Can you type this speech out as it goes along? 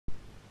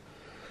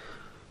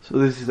So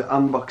this is the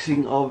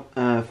unboxing of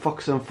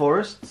Fox and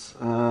Forests,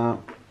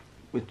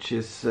 which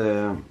is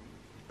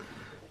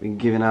been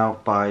given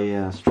out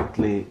by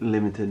Strictly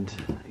Limited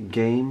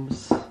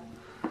Games,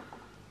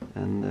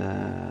 and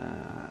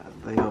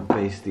they are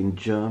based in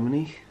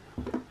Germany,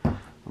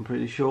 I'm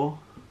pretty sure.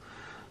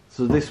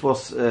 So this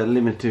was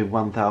limited to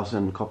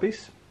 1,000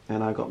 copies,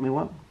 and I got me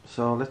one.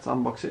 So let's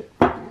unbox it.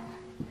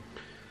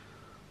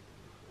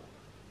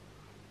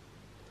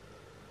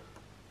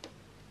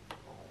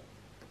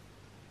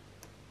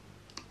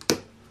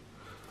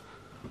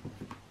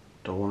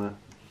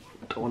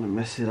 Don't wanna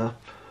mess it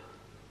up.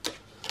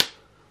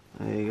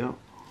 There you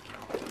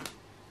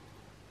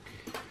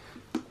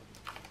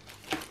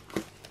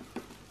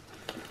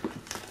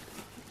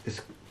go.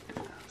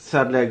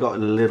 Sadly, I got a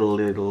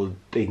little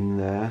ding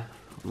there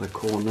on the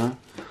corner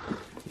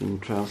in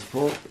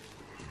transport,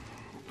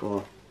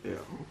 but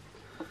yeah.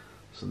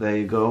 So there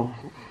you go.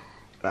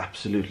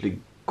 Absolutely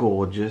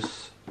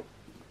gorgeous.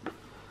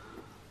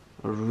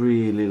 I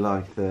really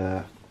like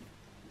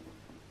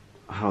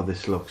how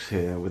this looks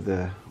here with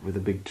the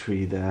big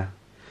tree there.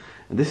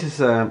 And this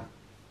is an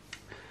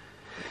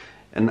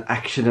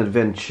action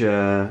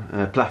adventure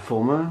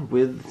platformer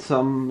with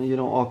some,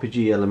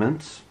 RPG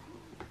elements.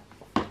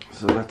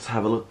 So let's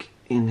have a look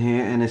in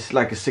here, and it's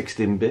like a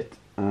 16-bit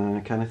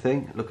kind of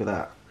thing. Look at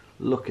that!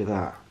 Look at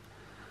that!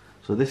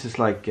 So this is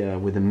like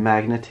with a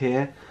magnet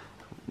here.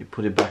 You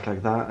put it back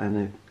like that,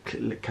 and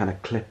it kind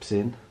of clips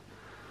in.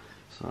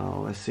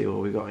 So let's see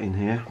what we got in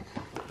here.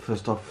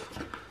 First off,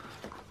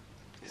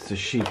 it's a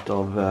sheet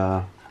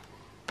of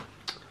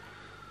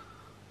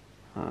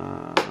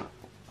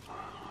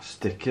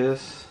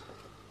stickers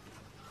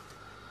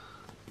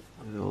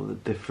with all the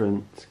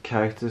different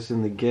characters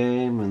in the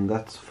game, and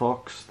that's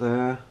Fox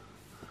there,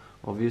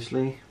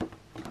 obviously.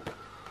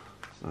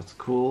 So that's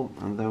cool.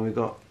 And then we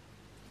got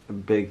a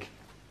big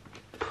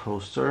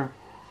poster.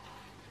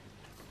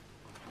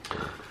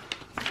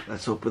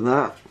 Let's open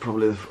that.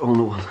 Probably the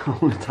only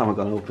time I'm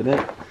gonna open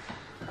it.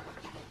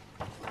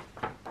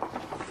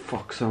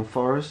 Fox and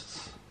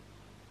Forests.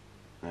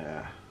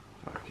 Yeah,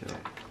 okay.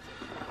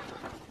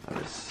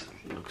 This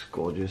looks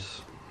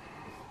gorgeous.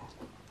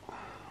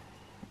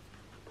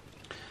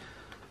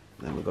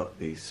 Then we've got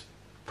these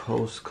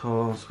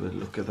postcards. We'll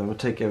look at them. We'll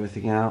take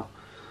everything out.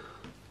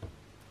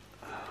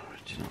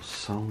 Original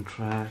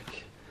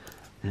soundtrack.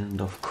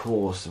 And of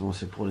course, the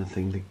most important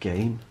thing, the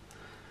game.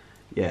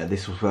 Yeah,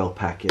 this was well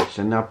packaged.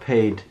 And I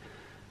paid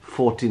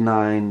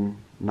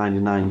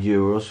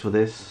 €49.99 for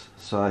this.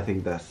 So I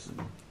think that's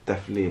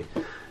definitely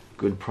a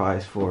good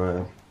price for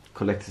a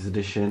collector's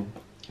edition.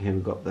 Here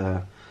we've got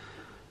the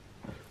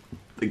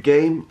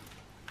game.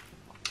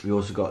 We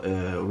also got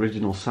an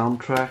original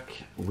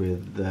soundtrack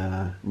with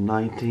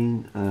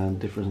 19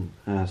 different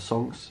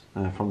songs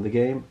from the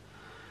game.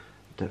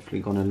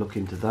 Definitely gonna look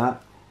into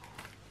that.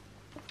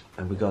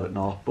 And we got an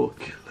art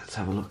book. Let's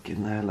have a look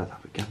in there. Let's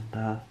have a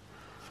gander.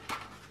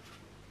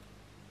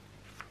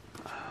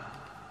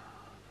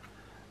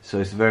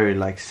 So it's very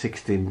like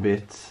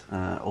 16-bit.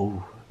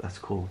 Oh, that's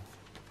cool.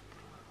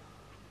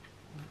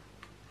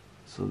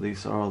 So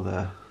these are all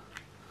the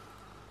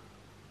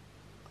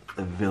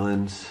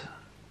villains,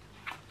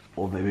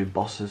 or maybe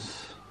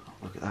bosses.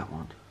 Look at that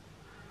one.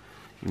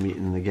 You meet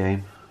in the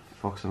game.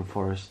 Fox and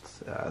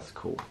Forests. Yeah, that's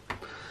cool.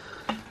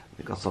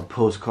 We got some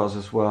postcards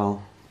as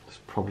well. It's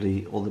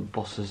probably all the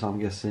bosses, I'm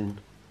guessing.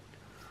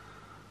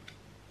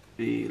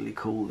 Really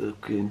cool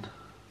looking.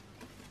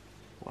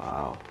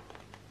 Wow.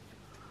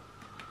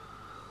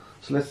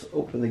 So let's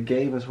open the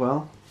game as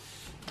well.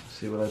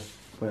 See where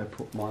I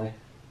put my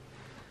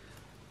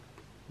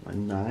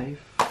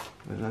knife.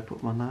 Where did I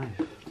put my knife?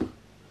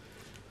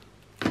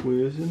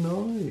 Where's the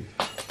knife?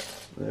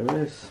 There it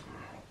is.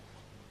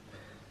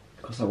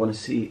 Because I want to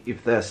see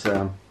if there's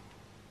a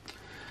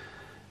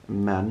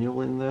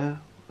manual in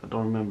there. I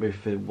don't remember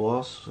if it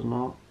was or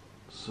not.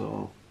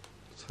 So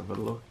let's have a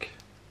look.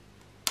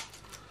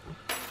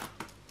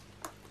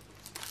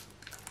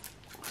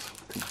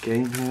 The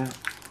game here.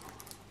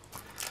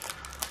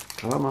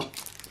 Come on,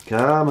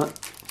 come on.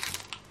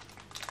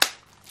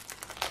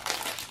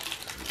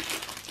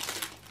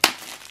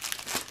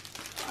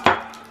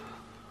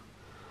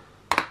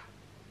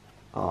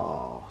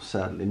 Oh,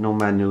 sadly no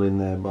manual in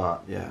there,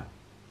 but yeah,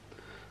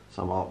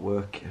 some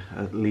artwork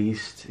at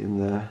least in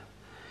the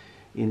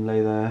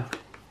inlay there.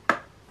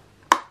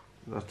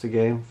 That's the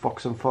game,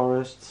 Fox and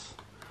Forests.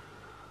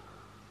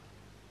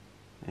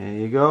 There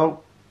you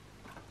go.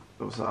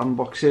 That was the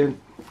unboxing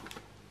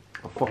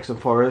of Fox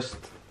and Forest.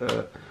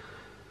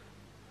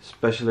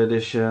 Special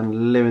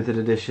edition, limited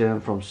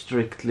edition from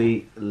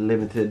Strictly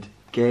Limited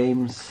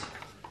Games.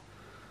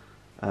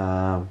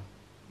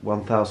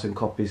 1,000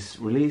 copies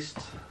released.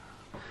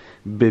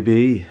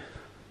 Baby.